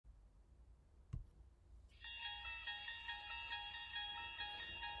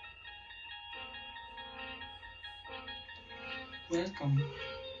Welcome.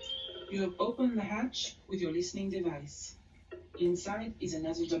 You have opened the hatch with your listening device. Inside is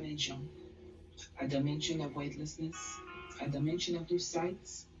another dimension. A dimension of weightlessness, a dimension of new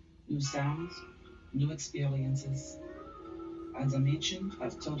sights, new sounds, new experiences. A dimension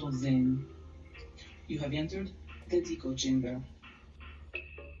of total zen. You have entered the Decochamber.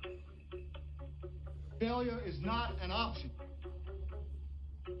 Failure is not an option.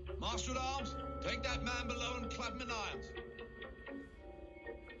 Master at Arms, take that man below and clap him in irons.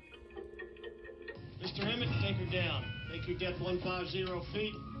 Mr. Emmett, take her down. Make your depth 150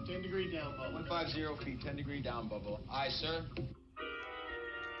 feet, 10 degree down, Bubba. 150 feet, 10 degree down, Bubba. Aye, sir.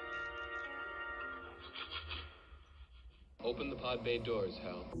 Open the pod bay doors,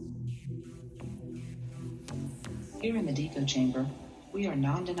 Hal. Here in the Decochamber, we are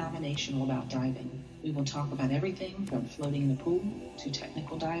non-denominational about diving. We will talk about everything from floating in the pool to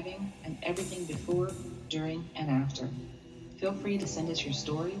technical diving and everything before, during, and after. Feel free to send us your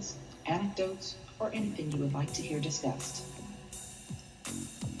stories, anecdotes, or anything you would like to hear discussed.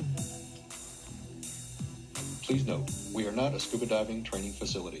 Please note, we are not a scuba diving training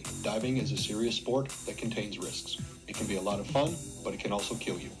facility. Diving is a serious sport that contains risks. It can be a lot of fun, but it can also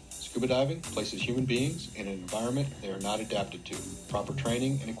kill you. Scuba diving places human beings in an environment they are not adapted to. Proper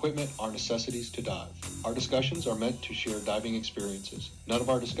training and equipment are necessities to dive. Our discussions are meant to share diving experiences. None of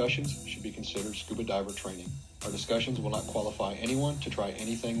our discussions should be considered scuba diver training. Our discussions will not qualify anyone to try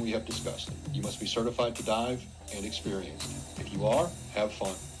anything we have discussed. You must be certified to dive and experienced. If you are, have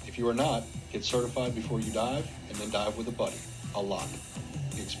fun. If you are not, get certified before you dive and then dive with a buddy. A lot.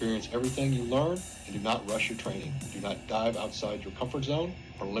 Experience everything you learn and do not rush your training. Do not dive outside your comfort zone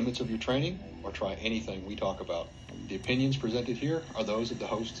or limits of your training or try anything we talk about. The opinions presented here are those of the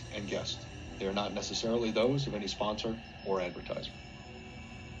host and guest. They are not necessarily those of any sponsor or advertiser.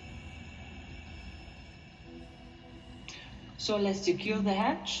 So let's secure the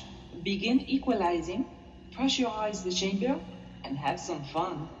hatch, begin equalizing, pressurize the chamber, and have some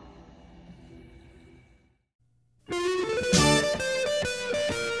fun.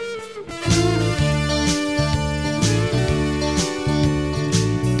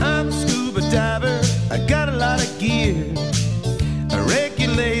 I'm a scuba diver, I got a lot of gear, a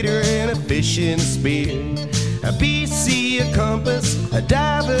regulator and a fishing spear, a BC, a compass, a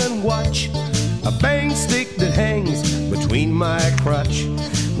diving watch, a bang stick that hangs between my crotch,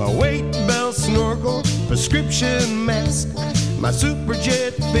 my weight belt, snorkel, prescription mask, my super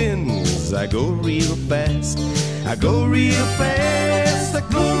jet fins. I go real fast, I go real fast, I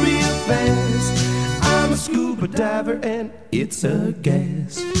go real fast. I'm a scuba diver and it's a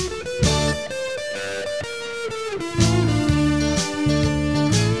gas.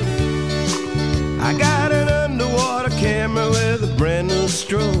 I got an underwater camera with a brand new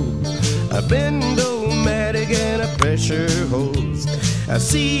strobe, a bend-o-matic and a pressure hose, a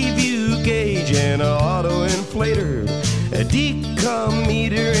sea view gauge and an auto inflator, a decom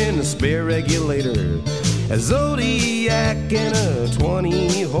meter and a spare regulator, a Zodiac and a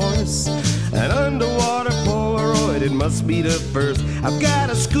 20 horse, an underwater Polaroid, it must be the first. I've got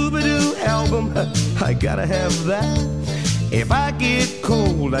a Scooby-Doo album, I gotta have that. If I get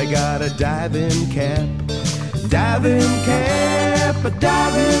cold, I got a diving cap. Diving cap, a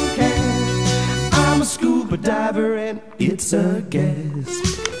diving cap. I'm a scuba diver and it's a gas.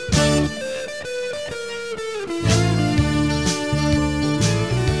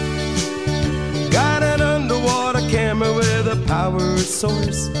 Got an underwater camera with a power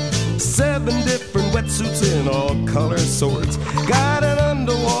source, 7 different wetsuits in all color sorts. Got an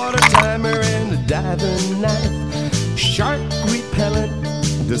underwater timer and a diving knife, shark repellent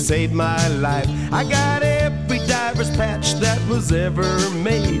to save my life. I got every diver's patch that was ever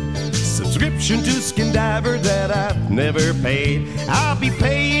made, subscription to Skin Diver that I've never paid. I'll be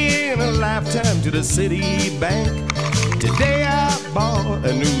paying a lifetime to the city bank. Today I bought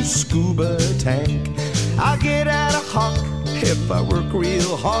a new scuba tank. I'll get out of hawk if I work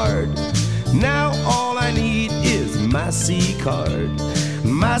real hard. Now all I need is my C card.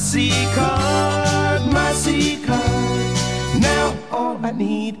 My C card, my C card. Now all I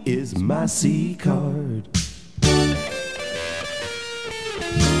need is my C card.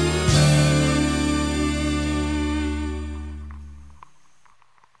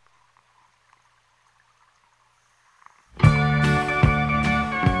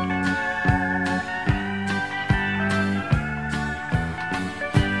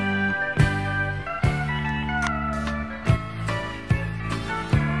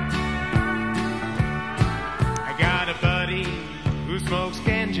 Smokes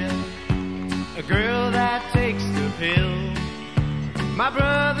ganja, a girl that takes the pill. My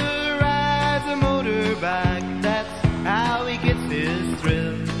brother rides a motorbike, that's how he gets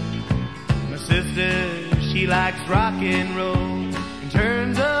sister, she likes rock and roll and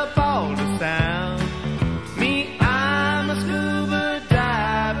turns up all the sound. Me, I'm a scuba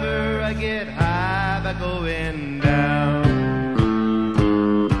diver, I get high by going down.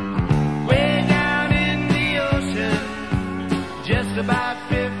 Way down in the ocean, just about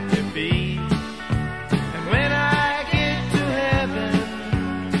 50 feet. And when I get to heaven,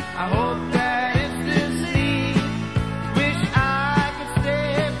 I hope that it's this neat. Wish I could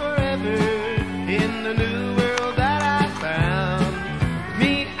stay forever in the new world that I found.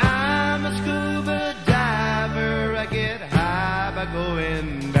 Me, I'm a scuba diver, I get high by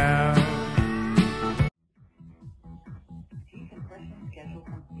going down. Decompression schedule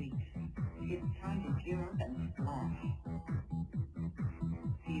complete. It's time to gear up and splash.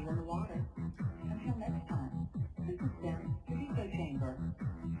 See you in the water. Until next time, this is down to Decochamber.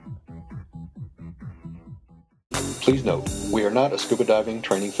 Please note, we are not a scuba diving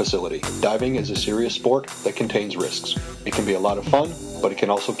training facility. Diving is a serious sport that contains risks. It can be a lot of fun, but it can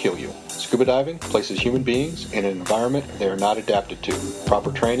also kill you. Scuba diving places human beings in an environment they are not adapted to.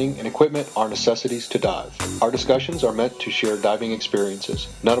 Proper training and equipment are necessities to dive. Our discussions are meant to share diving experiences.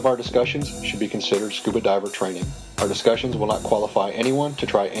 None of our discussions should be considered scuba diver training. Our discussions will not qualify anyone to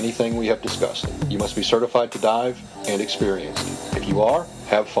try anything we have discussed. You must be certified to dive and experienced. If you are,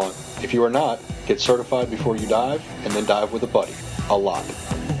 have fun. If you are not, get certified before you dive and then dive with a buddy. A lot.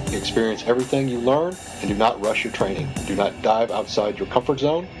 Experience everything you learn and do not rush your training. Do not dive outside your comfort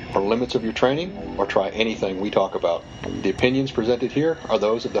zone or limits of your training or try anything we talk about. The opinions presented here are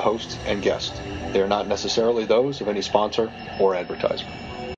those of the hosts and guests. They are not necessarily those of any sponsor or advertiser.